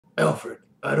Alfred,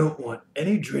 I don't want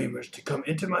any dreamers to come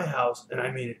into my house, and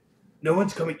I mean it. No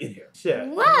one's coming in here. Yeah,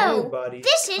 Whoa,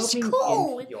 this is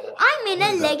cool. I'm in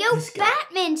a Lego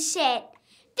Batman set.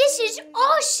 This is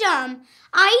awesome.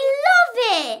 I love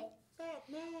it.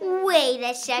 Wait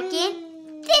a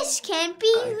second. This can't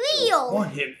be real. I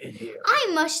want him in here.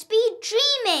 I must be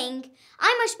dreaming.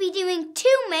 I must be doing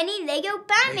too many Lego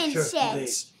Batman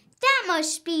sets. That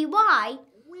must be why.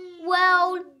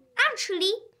 Well,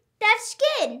 actually, that's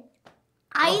good.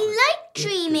 I like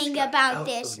dreaming about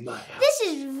this. This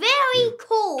is very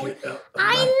cool.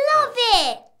 I love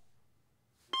it.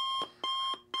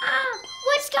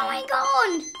 What's going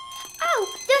on? Oh,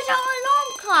 those are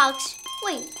alarm clocks.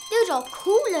 Wait, those are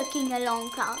cool looking alarm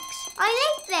clocks. I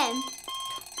like them.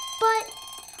 But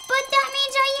that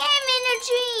means I am in a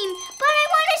dream. But I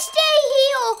want to stay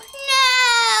here. No!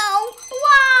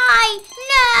 Why?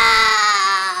 No!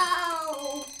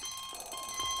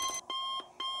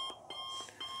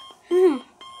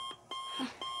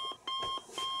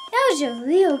 That was a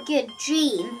real good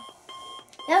dream.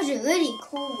 That was a really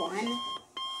cool one.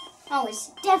 I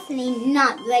was definitely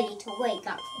not ready to wake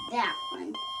up for that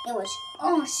one. It was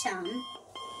awesome.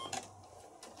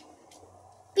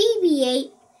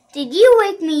 BB-8, did you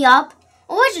wake me up?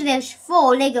 Or was it those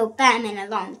 4 Lego Batman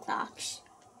alarm clocks?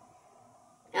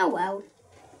 Oh well.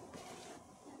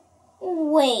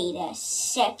 Wait a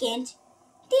second.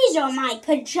 These are my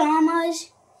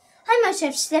pajamas. I must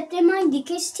have slept in my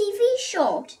Lucas TV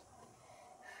short.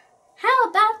 How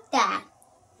about that?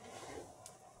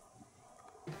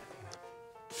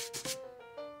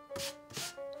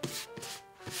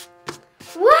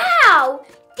 Wow!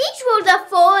 These were the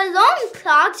 4 alarm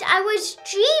clocks I was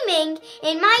dreaming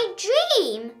in my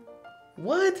dream.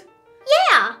 What?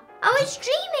 Yeah, I was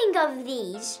dreaming of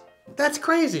these. That's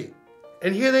crazy.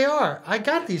 And here they are. I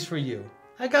got these for you.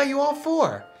 I got you all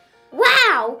 4.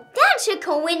 Wow, that's a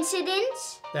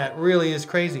coincidence. That really is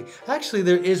crazy. Actually,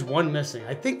 there is one missing.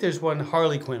 I think there's one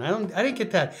Harley Quinn. I didn't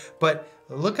get that. But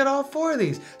look at all 4 of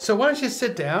these. So why don't you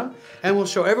sit down and we'll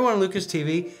show everyone on Lucas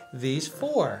TV these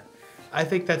 4. I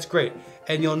think that's great.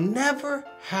 And you'll never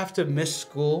have to miss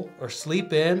school or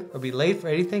sleep in or be late for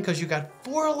anything because you got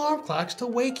 4 alarm clocks to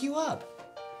wake you up.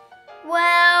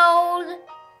 Well,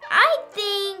 I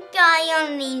think I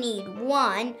only need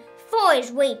 1. 4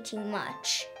 is way too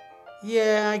much.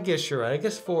 Yeah, I guess you're right. I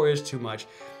guess 4 is too much.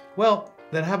 Well,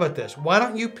 then how about this? Why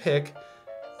don't you pick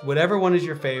whatever one is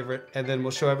your favorite and then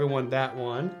we'll show everyone that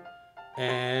one.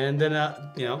 And then,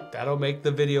 you know, that'll make the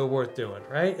video worth doing,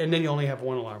 right? And then you only have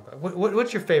 1 alarm clock.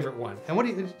 What's your favorite one? And what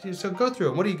do you, so go through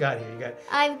them. What do you got here?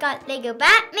 I've got Lego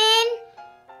Batman,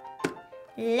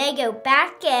 Lego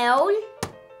Batgirl,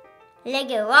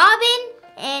 Lego Robin,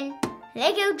 and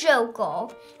Lego Joker.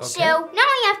 Okay. So now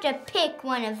I have to pick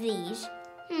one of these.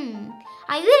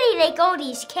 I really like all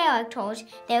these characters.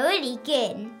 They're really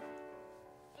good.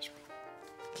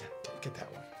 Get that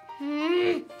one.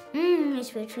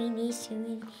 It's between these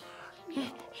 2.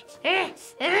 I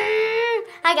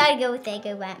gotta go with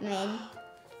Lego Batman.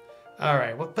 All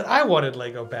right, well, but I wanted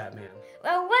Lego Batman.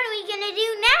 Well, what are we gonna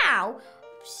do now?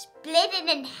 Split it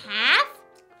in half?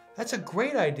 That's a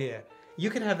great idea. You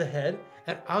can have the head,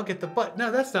 and I'll get the butt. No,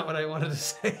 that's not what I wanted to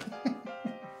say.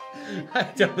 I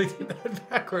totally did that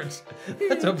backwards.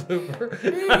 That's a blooper.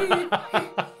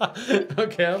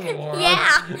 Okay, I'm a moron.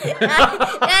 Yeah,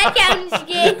 that sounds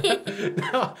good.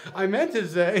 No, I meant to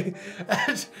say,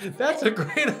 that's a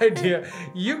great idea.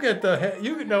 You get the head,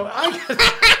 I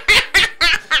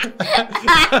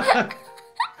get...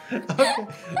 Okay,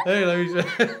 hey, let me say.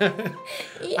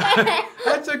 Yeah.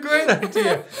 That's a great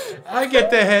idea. I get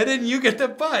the head and you get the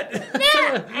butt. We're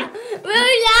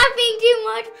laughing too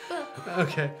much.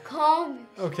 Okay. Calm.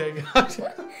 Okay,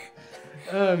 gotcha.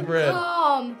 Bread.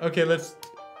 Calm. Okay, let's...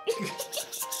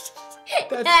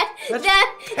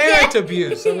 That's parent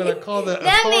abuse. I'm going to call the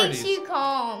authorities. That makes you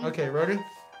calm. Okay, ready?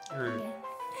 Okay.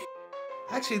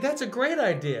 Actually, that's a great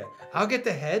idea. I'll get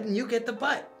the head and you get the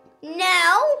butt.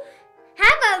 No. How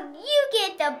about you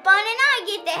get the bun and I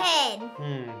get the head?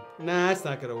 Nah, that's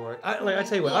not going to work. I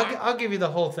tell you what, I'll give you the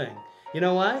whole thing. You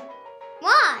know why?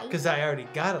 Why? Because I already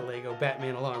got a Lego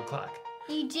Batman alarm clock.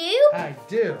 You do? I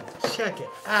do. Check it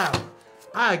out.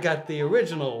 I got the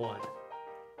original one.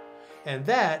 And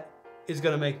that is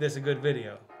going to make this a good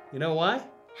video. You know why?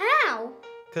 How?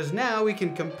 Because now we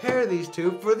can compare these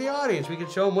 2 for the audience. We can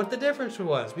show them what the difference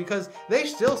was. Because they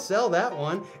still sell that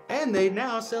one, and they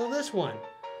now sell this one.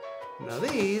 Now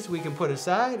these we can put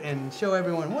aside and show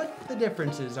everyone what the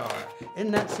differences are.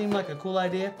 Doesn't that seem like a cool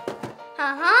idea?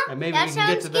 Uh-huh. And maybe that we can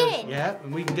get to those. good. Yeah,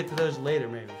 and we can get to those later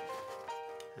maybe.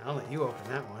 I'll let you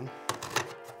open that one.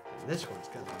 And this one's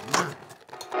gonna be mine.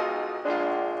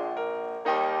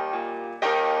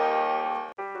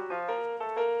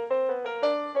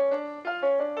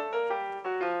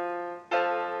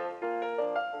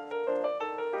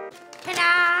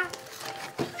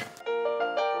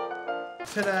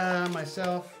 Ta-da,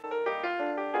 myself.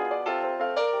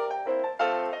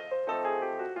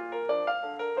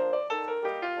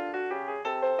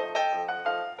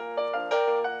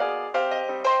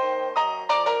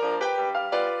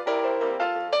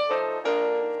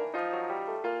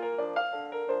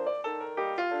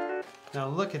 Now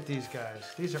look at these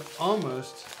guys. These are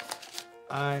almost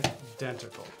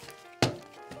identical.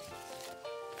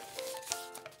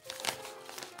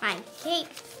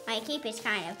 My cape is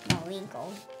kind of more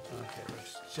wrinkled. Okay,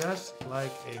 looks just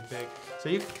like a big... So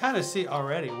you can kind of see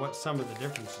already what some of the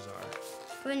differences are.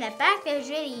 From the back, there's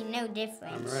really no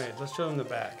difference. All right, let's show them the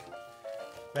back.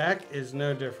 Back is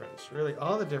no difference. Really,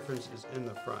 all the difference is in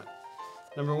the front.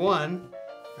 Number one,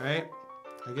 all right,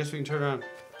 I guess we can turn around.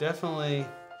 Definitely,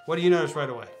 what do you notice right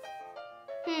away?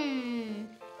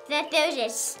 That there's a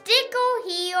sticker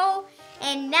heel,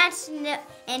 and that's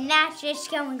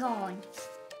just going on.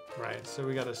 Right, so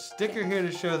we got a sticker here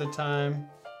to show the time.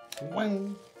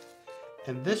 Wing.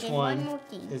 And this one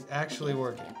is actually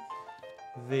working.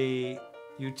 The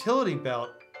utility belt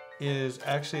is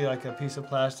actually like a piece of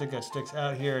plastic that sticks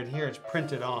out here, and here it's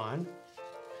printed on.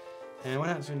 And what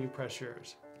happens when you press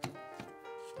yours?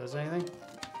 Does anything?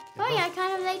 Oh yeah, it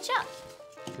kind of lights up.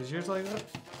 Does yours light up?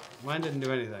 Mine didn't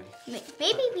do anything.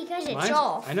 Maybe because it's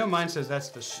off. I know mine says that's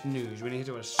the snooze. When you hit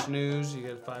it with snooze, you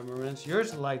get 5 more minutes.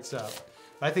 Yours lights up.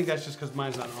 But I think that's just because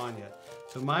mine's not on yet.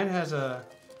 So mine has a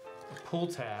pull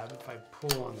tab. If I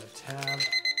pull on the tab,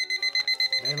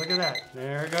 hey, look at that.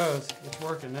 There it goes. It's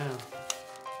working now.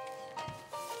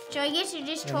 So I guess it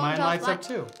just turns off. Mine lights up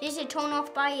too. Does it turn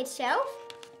off by itself?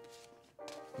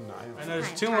 No, I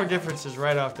noticed 2 more differences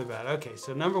right off the bat. Okay,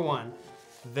 so number one,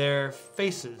 their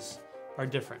faces are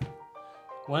different.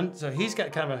 One, so he's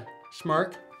got kind of a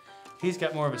smirk. He's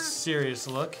got more of a serious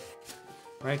look,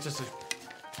 right? Just a,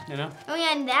 you know. Oh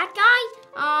yeah, and that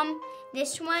guy,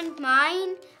 this one,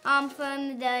 mine,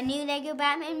 from the new Lego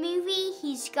Batman movie,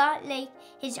 he's got like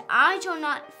his eyes are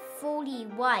not fully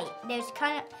white. There's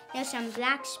some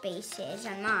black spaces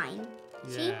on mine.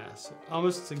 See? Yeah, so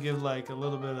almost to give like a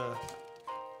little bit of,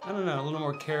 I don't know, a little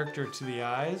more character to the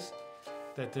eyes.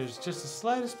 That there's just the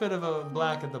slightest bit of a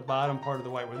black at the bottom part of the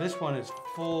white, where this one is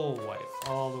full white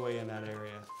all the way in that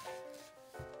area.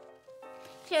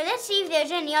 So let's see if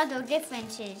there's any other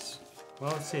differences.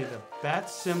 Well, let's see. The bat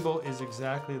symbol is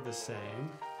exactly the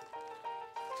same.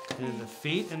 And the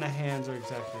feet and the hands are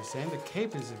exactly the same. The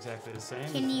cape is exactly the same.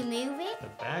 Can you move it? The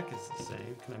back is the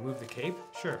same. Can I move the cape?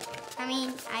 Sure. I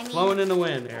mean. Flowing in the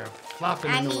wind there.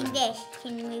 Flopping in the wind. this.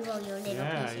 Can you move all your little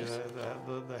pieces?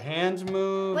 Yeah, the hands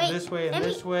move this way and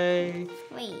this way.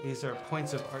 Wait. These are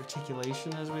points of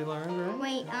articulation, as we learned, right?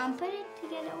 Wait, put it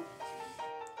together.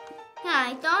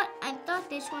 Yeah, I thought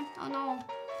this one. Oh no.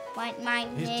 But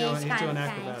mine He's doing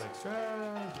acrobatics.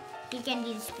 You can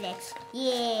do the splits.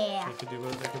 Yeah. They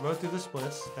can both do the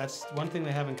splits. That's one thing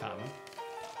they have in common.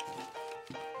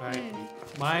 All right.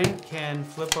 Mine can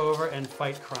flip over and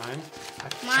fight crime.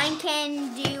 Mine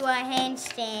can do a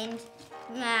handstand.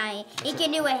 It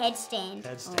can do a headstand.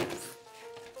 Headstand.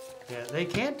 Yeah, they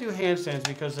can't do handstands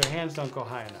because their hands don't go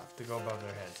high enough to go above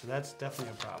their head. So that's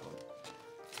definitely a problem.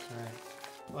 All right.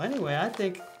 Well, anyway, I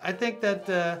think that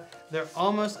they're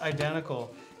almost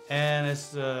identical, and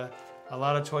it's a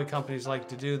lot of toy companies like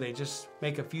to do. They just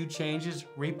make a few changes,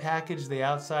 repackage the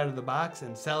outside of the box,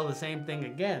 and sell the same thing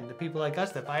again to people like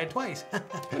us that buy it twice.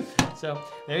 So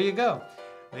there you go.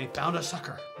 They found a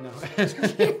sucker. No.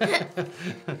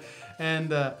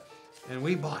 And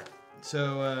we bought.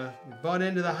 So we bought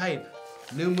into the hype.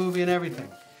 New movie and everything.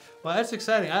 Well, that's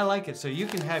exciting. I like it. So you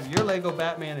can have your Lego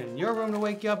Batman in your room to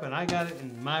wake you up, and I got it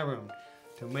in my room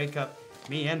to wake up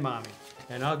me and Mommy.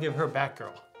 And I'll give her Batgirl.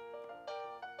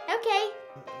 Okay.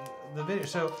 The video.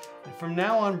 So from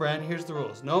now on, Brent, here's the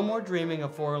rules. No more dreaming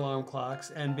of 4-alarm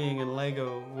clocks and being in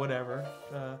Lego whatever.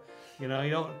 You know,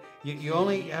 you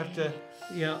only have to,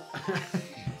 you know,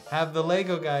 have the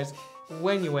Lego guys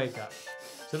when you wake up.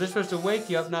 So they're supposed to wake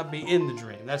you up, not be in the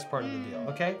dream. That's part of the deal,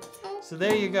 okay? So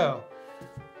there you go.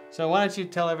 So why don't you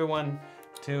tell everyone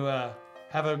to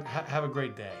have a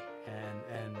great day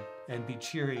and be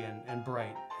cheery and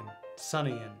bright and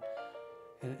sunny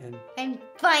and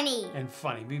funny. And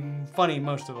funny. Be funny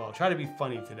most of all. Try to be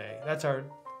funny today. That's our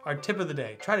tip of the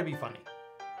day. Try to be funny.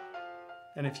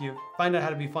 And if you find out how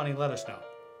to be funny, let us know.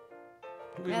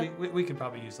 We could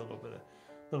probably use a little bit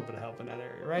of help in that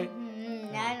area, right?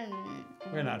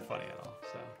 We're not funny at all.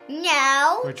 So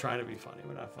no. we're trying to be funny.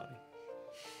 We're not funny.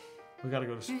 We gotta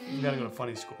go to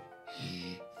funny school.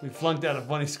 We flunked out of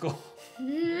bunny school.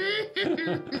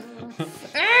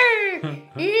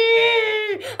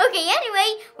 Okay, anyway,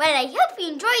 well, I hope you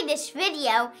enjoyed this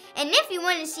video. And if you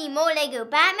want to see more Lego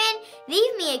Batman,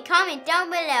 leave me a comment down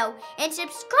below. And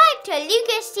subscribe to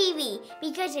Lucas TV.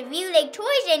 Because if you like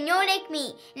toys, then you're like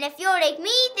me. And if you're like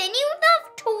me, then you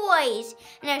love toys.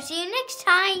 And I'll see you next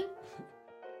time.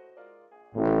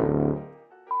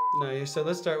 No, so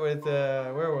let's start with,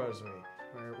 where was we?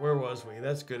 Where was we?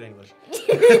 That's good English.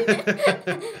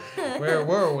 Where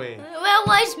were we? Where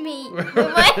was me?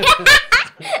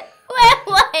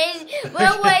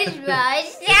 Where was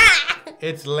Russ?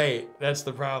 It's late. That's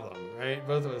the problem, right?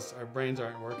 Both of us, our brains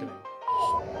aren't working.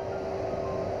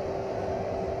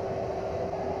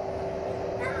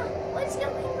 What's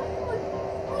going on?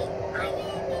 Wait, I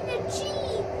am in a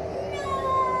Jeep. No!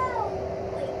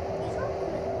 Wait,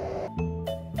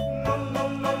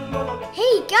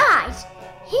 hey guys,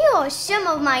 here are some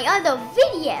of my other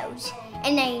videos,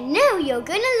 and I know you're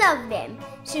gonna love them.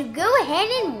 So go ahead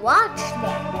and watch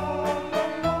them.